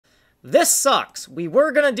This sucks. We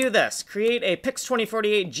were going to do this. Create a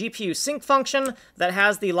Pix2048 Gpusync function that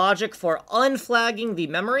has the logic for unflagging the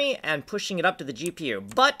memory and pushing it up to the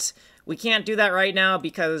GPU. But we can't do that right now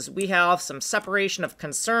because we have some separation of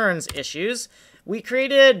concerns issues. We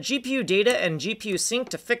created Gpudata and Gpusync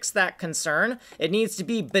to fix that concern. It needs to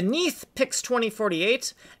be beneath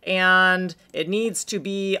Pix2048, and it needs to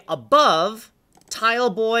be above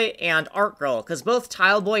Tileboy and ArtGirl, because both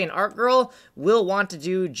Tileboy and ArtGirl will want to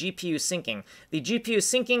do GPU syncing. The GPU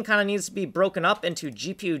syncing kind of needs to be broken up into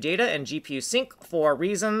Gpudata and Gpusync for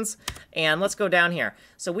reasons. And let's go down here.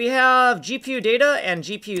 So we have Gpudata and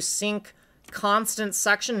Gpusync constant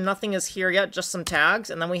section. Nothing is here yet, just some tags.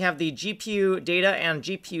 And then we have the Gpudata and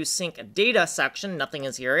Gpusync data section. Nothing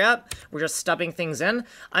is here yet. We're just stubbing things in.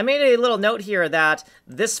 I made a little note here that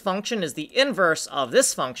this function is the inverse of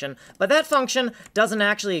this function, but that function doesn't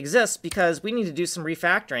actually exist because we need to do some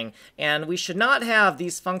refactoring, and we should not have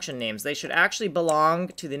these function names. They should actually belong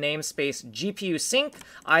to the namespace Gpusync,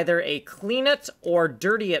 either a clean it or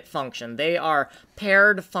dirty it function. They are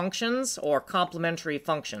paired functions or complementary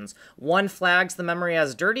functions. One flags the memory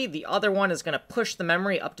as dirty, the other one is going to push the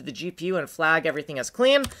memory up to the GPU and flag everything as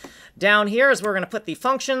clean. Down here is where we're going to put the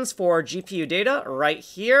functions for Gpudata right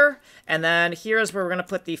here, and then here is where we're going to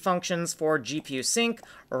put the functions for Gpusync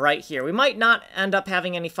right here. We might not end up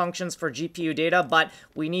having any functions for Gpudata, but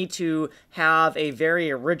we need to have a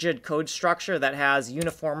very rigid code structure that has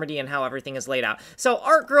uniformity in how everything is laid out. So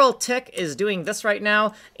ArtGirl tick is doing this right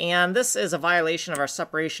now, and this is a violation of our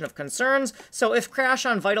separation of concerns. So if crash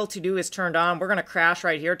on vital to do is turned on, we're going to crash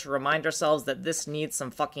right here to remind ourselves that this needs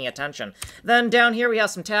some fucking attention. Then down here we have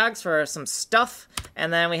some tags for some stuff,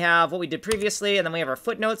 and then we have what we did previously, and then we have our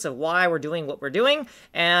footnotes of why we're doing what we're doing,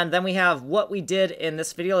 and then we have what we did in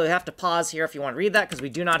this video. You have to pause here if you want to read that because we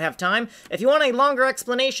do not have time. If you want a longer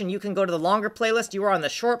explanation, you can go to the longer playlist. You are on the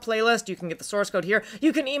short playlist. You can get the source code here.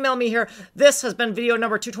 You can email me here. This has been video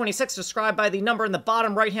number 226, described by the number in the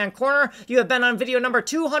bottom right-hand corner. You have been on video number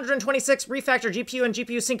 226, Refactor GPU and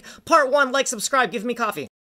Gpusync Part 1. Like, subscribe, give me coffee.